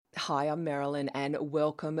Hi, I'm Marilyn and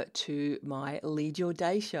welcome to my Lead Your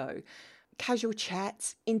Day show. Casual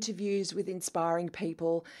chats, interviews with inspiring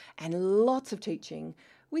people and lots of teaching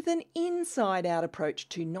with an inside-out approach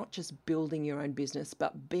to not just building your own business,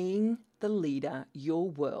 but being the leader your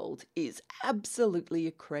world is absolutely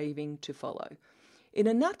a craving to follow. In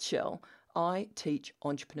a nutshell, I teach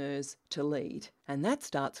entrepreneurs to lead, and that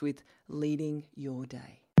starts with leading your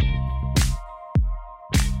day.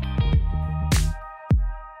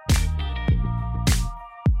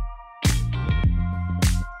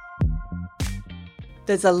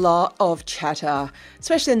 There's a lot of chatter,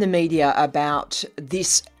 especially in the media, about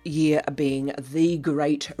this year being the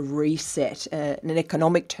Great Reset, in an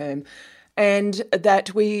economic term, and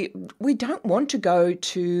that we don't want to go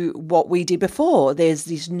to what we did before. There's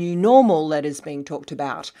this new normal that is being talked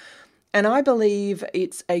about. And I believe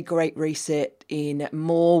it's a great reset in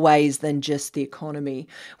more ways than just the economy.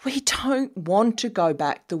 We don't want to go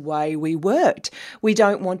back the way we worked. We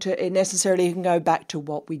don't want to necessarily go back to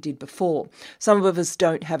what we did before. Some of us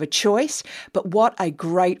don't have a choice, but what a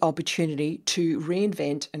great opportunity to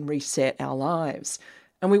reinvent and reset our lives.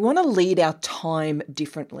 And we want to lead our time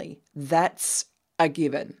differently. That's a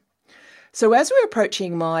given. So as we're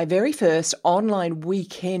approaching my very first online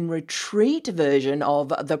weekend retreat version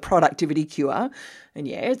of the Productivity Cure, and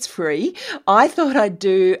yeah, it's free, I thought I'd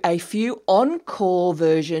do a few encore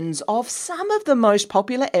versions of some of the most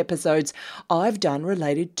popular episodes I've done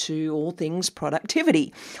related to all things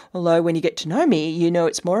productivity. Although when you get to know me, you know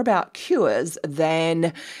it's more about cures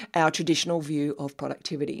than our traditional view of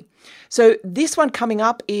productivity. So this one coming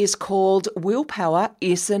up is called Willpower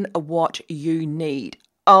Isn't What You Need.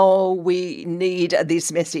 Oh, we need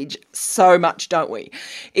this message so much, don't we?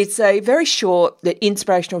 It's a very short,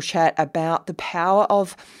 inspirational chat about the power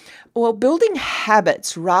of, building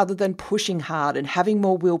habits rather than pushing hard and having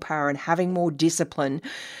more willpower and having more discipline,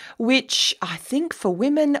 which I think for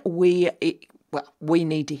women, we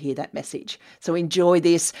need to hear that message. So enjoy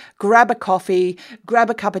this, grab a coffee,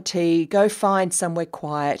 grab a cup of tea, go find somewhere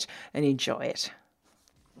quiet and enjoy it.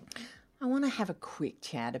 I want to have a quick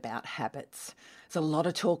chat about habits. There's a lot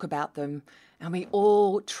of talk about them, and we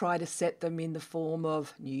all try to set them in the form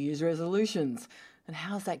of New Year's resolutions. And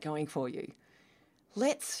how's that going for you?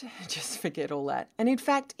 Let's just forget all that. And in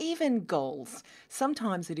fact, even goals.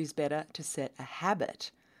 Sometimes it is better to set a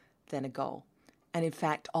habit than a goal. And in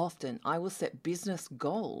fact, often I will set business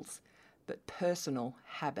goals, but personal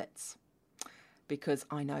habits, because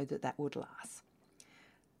I know that would last.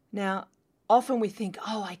 Now, often we think,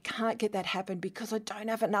 I can't get that happen because I don't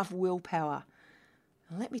have enough willpower.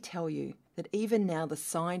 And let me tell you that even now the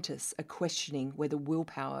scientists are questioning whether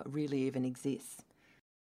willpower really even exists.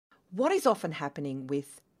 What is often happening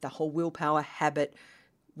with the whole willpower habit,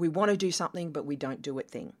 we want to do something but we don't do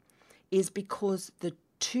it thing, is because the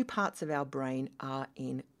two parts of our brain are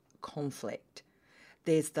in conflict.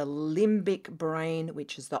 There's the limbic brain,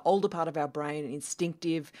 which is the older part of our brain, an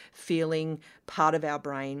instinctive feeling part of our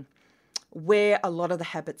brain, where a lot of the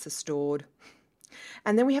habits are stored.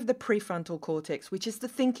 And then we have the prefrontal cortex, which is the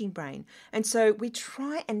thinking brain. And so we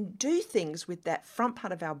try and do things with that front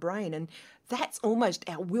part of our brain, and that's almost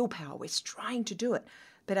our willpower. We're trying to do it.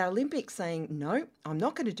 But our limbic's saying, no, I'm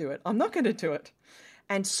not going to do it. I'm not going to do it.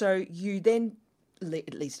 And so you then,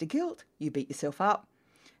 it leads to guilt. You beat yourself up,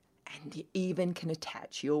 and you even can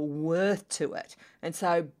attach your worth to it. And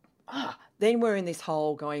so then we're in this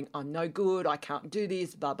hole going, I'm no good, I can't do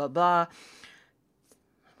this, blah, blah, blah.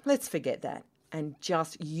 Let's forget that and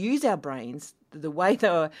just use our brains the way they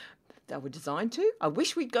were designed to. I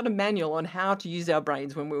wish we'd got a manual on how to use our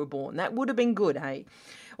brains when we were born. That would have been good, hey?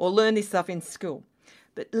 Or learn this stuff in school.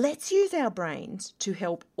 But let's use our brains to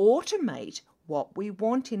help automate what we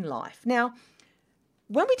want in life. Now,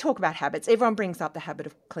 when we talk about habits, everyone brings up the habit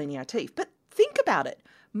of cleaning our teeth. But think about it.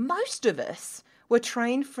 Most of us were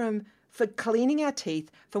trained for cleaning our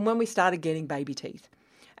teeth from when we started getting baby teeth.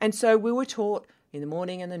 And so we were taught in the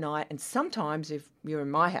morning and the night, and sometimes if you're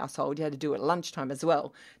in my household, you had to do it at lunchtime as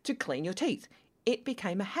well, to clean your teeth. It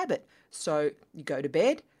became a habit. So you go to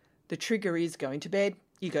bed, the trigger is going to bed,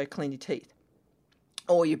 you go clean your teeth.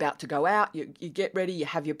 Or you're about to go out, you get ready, you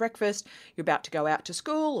have your breakfast, you're about to go out to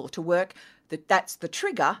school or to work, that's the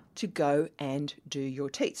trigger to go and do your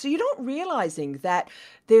teeth. So you're not realizing that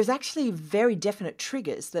there's actually very definite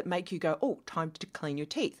triggers that make you go, time to clean your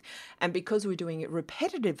teeth. And because we're doing it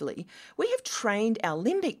repetitively, we have trained our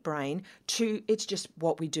limbic brain it's just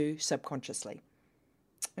what we do subconsciously.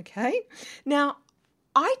 Okay? Now,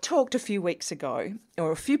 I talked a few weeks ago,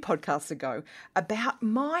 or a few podcasts ago, about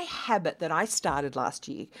my habit that I started last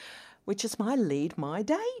year, which is my Lead My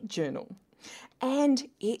Day journal. And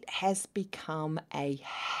it has become a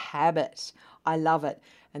habit. I love it.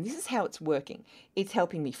 And this is how it's working. It's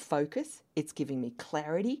helping me focus. It's giving me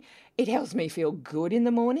clarity. It helps me feel good in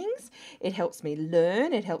the mornings. It helps me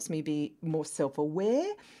learn. It helps me be more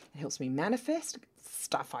self-aware. It helps me manifest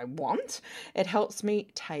stuff I want. It helps me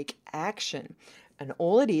take action. And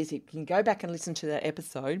all it is, you can go back and listen to that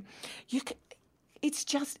episode.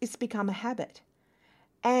 It's become a habit.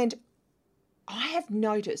 And I have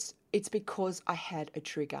noticed it's because I had a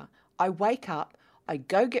trigger. I wake up, I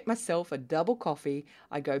go get myself a double coffee,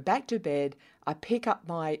 I go back to bed, I pick up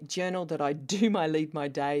my journal that I do my lead my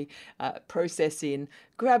day process in,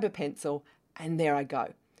 grab a pencil, and there I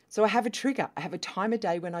go. So I have a trigger. I have a time of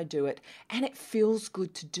day when I do it, and it feels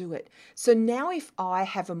good to do it. So now if I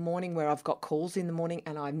have a morning where I've got calls in the morning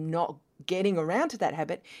and I'm not getting around to that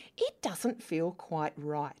habit, it doesn't feel quite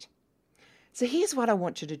right. So here's what I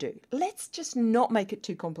want you to do. Let's just not make it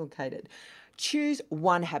too complicated. Choose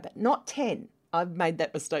one habit, not 10. I've made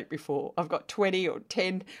that mistake before. I've got 20 or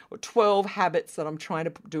 10 or 12 habits that I'm trying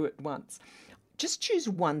to do at once. Just choose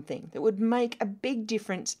one thing that would make a big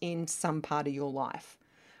difference in some part of your life.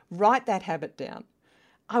 Write that habit down.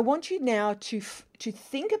 I want you now to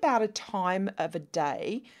think about a time of a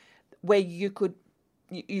day where you could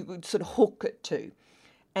sort of hook it to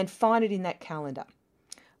and find it in that calendar.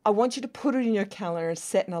 I want you to put it in your calendar and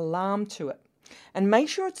set an alarm to it. And make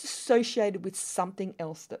sure it's associated with something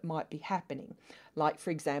else that might be happening. Like, for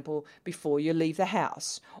example, before you leave the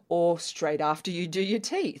house, or straight after you do your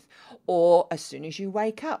teeth, or as soon as you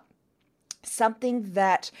wake up. Something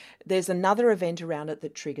that there's another event around it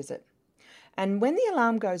that triggers it. And when the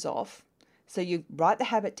alarm goes off, so you write the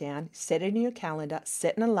habit down, set it in your calendar,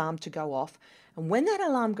 set an alarm to go off. And when that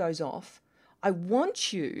alarm goes off, I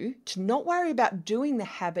want you to not worry about doing the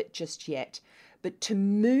habit just yet, but to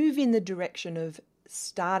move in the direction of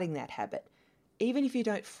starting that habit, even if you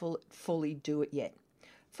don't fully do it yet.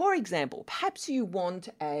 For example, perhaps you want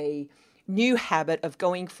a new habit of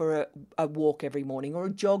going for a walk every morning or a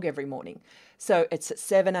jog every morning. So it's at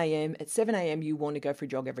 7 a.m. At 7 a.m. you want to go for a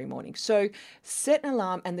jog every morning. So set an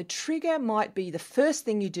alarm, and the trigger might be the first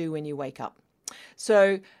thing you do when you wake up.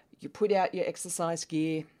 So you put out your exercise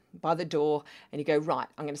gear by the door and you go, right,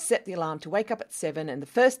 I'm going to set the alarm to wake up at 7, and the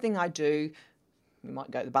first thing I do, you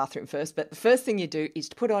might go to the bathroom first, but the first thing you do is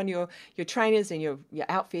to put on your trainers and your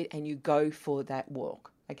outfit and you go for that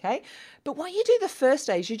walk, okay? But what you do the first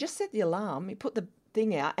day is you just set the alarm, you put the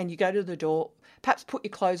thing out and you go to the door, perhaps put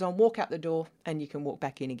your clothes on, walk out the door, and you can walk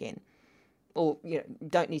back in again. Or,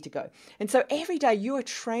 don't need to go. And so every day you are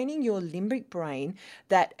training your limbic brain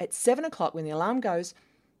that at 7 o'clock when the alarm goes,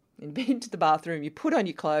 into the bathroom, you put on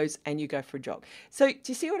your clothes and you go for a jog. So do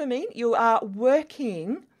you see what I mean? You are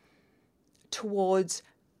working towards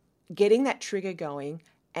getting that trigger going,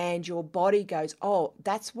 and your body goes, oh,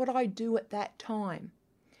 that's what I do at that time.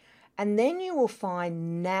 And then you will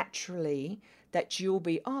find naturally that you'll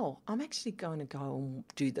be, oh, I'm actually going to go and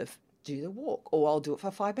do the walk, or I'll do it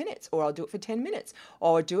for 5 minutes, or I'll do it for 10 minutes,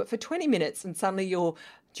 or I'll do it for 20 minutes, and suddenly you're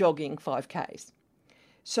jogging 5Ks.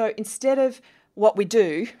 So instead of what we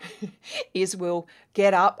do is we'll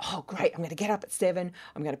get up, oh great, I'm going to get up at 7,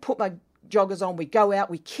 I'm going to put my joggers on, we go out,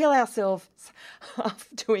 we kill ourselves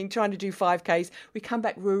trying to do 5Ks, we come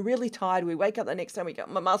back, we're really tired, we wake up the next day, we go,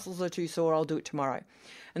 my muscles are too sore, I'll do it tomorrow.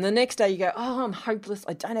 And the next day you go, oh, I'm hopeless,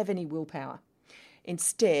 I don't have any willpower.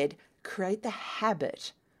 Instead, create the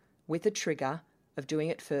habit with a trigger of doing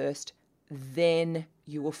it first, then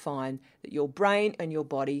you will find that your brain and your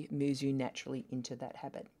body moves you naturally into that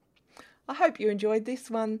habit. I hope you enjoyed this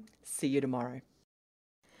one. See you tomorrow.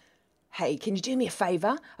 Hey, can you do me a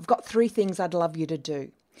favour? I've got 3 things I'd love you to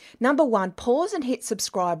do. Number 1, pause and hit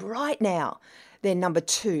subscribe right now. Then number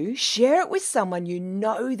 2, share it with someone you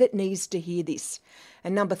know that needs to hear this.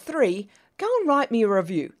 And number 3, go and write me a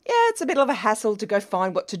review. Yeah, it's a bit of a hassle to go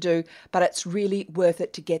find what to do, but it's really worth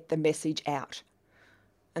it to get the message out.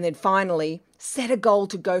 And then finally, set a goal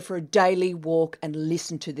to go for a daily walk and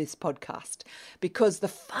listen to this podcast, because the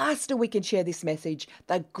faster we can share this message,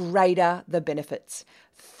 the greater the benefits.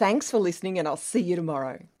 Thanks for listening, and I'll see you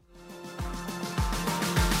tomorrow.